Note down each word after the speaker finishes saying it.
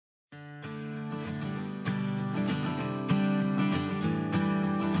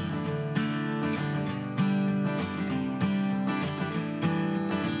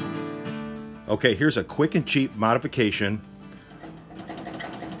Okay, here's a quick and cheap modification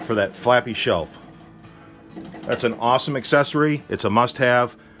for that flappy shelf. That's an awesome accessory. It's a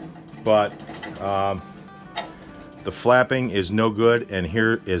must-have, but the flapping is no good, and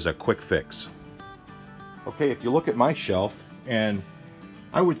here is a quick fix. Okay, if you look at my shelf, and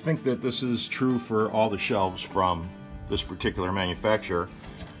I would think that this is true for all the shelves from this particular manufacturer,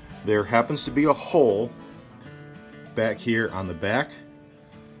 there happens to be a hole back here on the back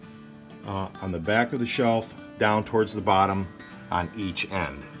of the shelf down towards the bottom on each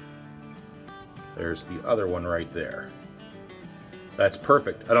end. There's the other one right there. That's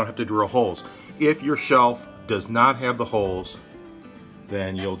perfect. I don't have to drill holes. If your shelf does not have the holes,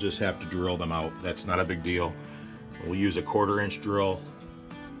 then you'll just have to drill them out. That's not a big deal. We'll use a 1/4 inch drill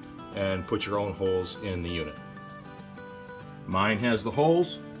and put your own holes in the unit. Mine has the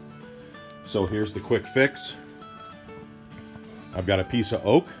holes, so here's the quick fix. I've got a piece of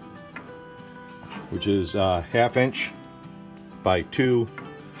oak, which is 1/2 inch by 2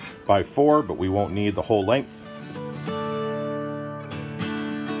 by 4, but we won't need the whole length.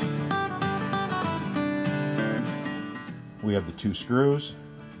 We have the 2 screws,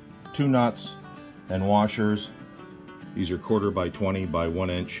 2 nuts, and washers. These are 1/4 by 20 by 1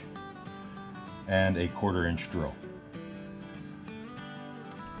 inch, and a 1/4 inch drill.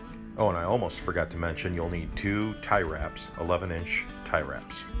 Oh, and I almost forgot to mention, you'll need 2 tie wraps, 11-inch tie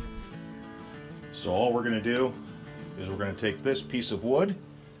wraps. So all we're going to do is we're going to take this piece of wood,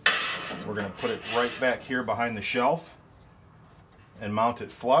 we're going to put it right back here behind the shelf and mount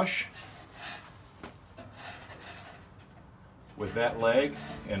it flush with that leg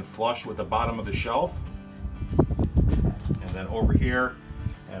and flush with the bottom of the shelf. And then over here,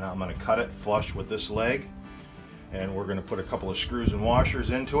 and I'm going to cut it flush with this leg, and we're going to put a couple of screws and washers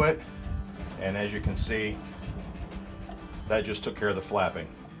into it, and as you can see, that just took care of the flapping.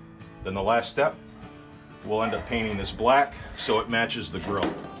 Then the last step, we'll end up painting this black so it matches the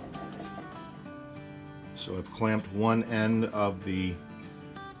grill. So I've clamped one end of the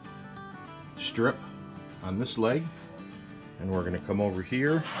strip on this leg, and we're going to come over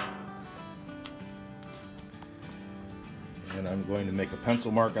here, and I'm going to make a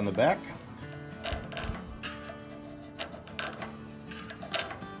pencil mark on the back.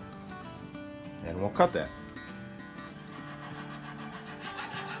 And we'll cut that.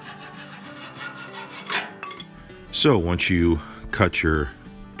 So once you cut your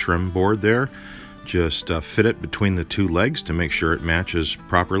trim board there, just fit it between the 2 legs to make sure it matches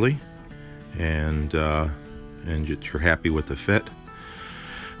properly, and you're happy with the fit.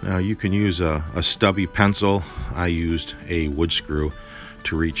 Now you can use a stubby pencil. I used a wood screw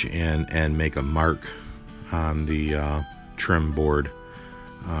to reach in and make a mark on the trim board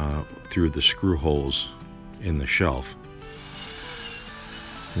through the screw holes in the shelf.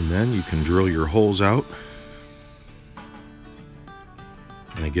 And then you can drill your holes out.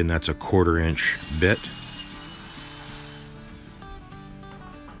 And again, that's a 1/4 inch bit.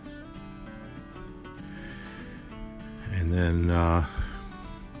 And then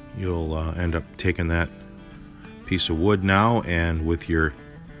you'll end up taking that piece of wood now, and with your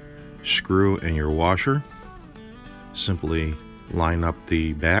screw and your washer, simply line up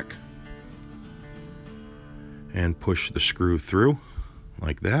the back and push the screw through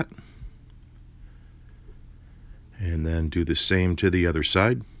like that, and then do the same to the other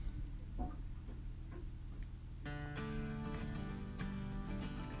side.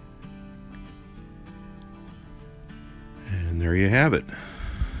 And there you have it.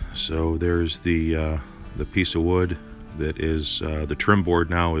 So there's the piece of wood that is the trim board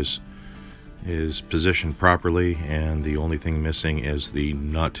now is positioned properly, and the only thing missing is the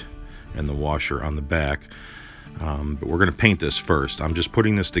nut and the washer on the back. But we're going to paint this first. I'm just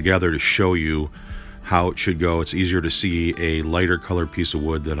putting this together to show you how it should go. It's easier to see a lighter colored piece of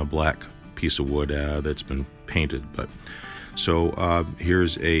wood than a black piece of wood that's been painted. But so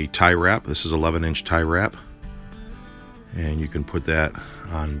here's a tie wrap. This is 11-inch tie wrap, and you can put that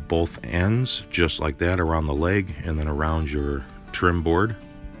on both ends just like that, around the leg and then around your trim board,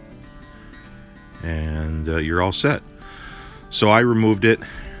 and you're all set. So I removed it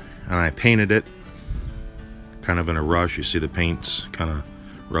and I painted it kind of in a rush. You see the paint's kind of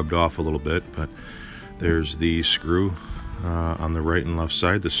rubbed off a little bit, but there's the screw on the right and left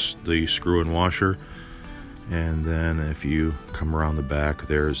side, the screw and washer, and then if you come around the back,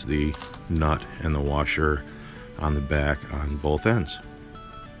 there's the nut and the washer on the back on both ends.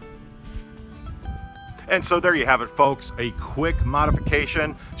 And so there you have it, folks. A quick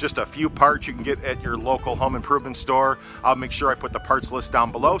modification, just a few parts you can get at your local home improvement store. I'll make sure I put the parts list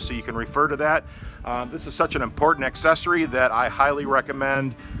down below so you can refer to that. This is such an important accessory that I highly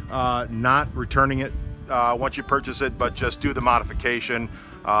recommend not returning it once you purchase it, but just do the modification.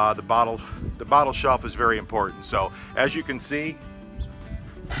 The bottle shelf is very important. So as you can see,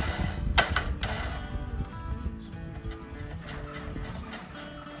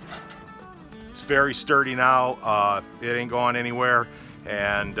 it's very sturdy now. It ain't going anywhere,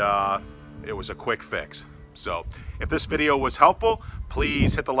 and it was a quick fix. So if this video was helpful,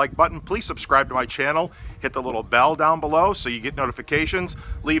 please hit the like button. Please subscribe to my channel. Hit the little bell down below so you get notifications.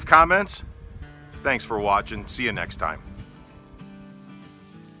 Leave comments. Thanks for watching. See you next time.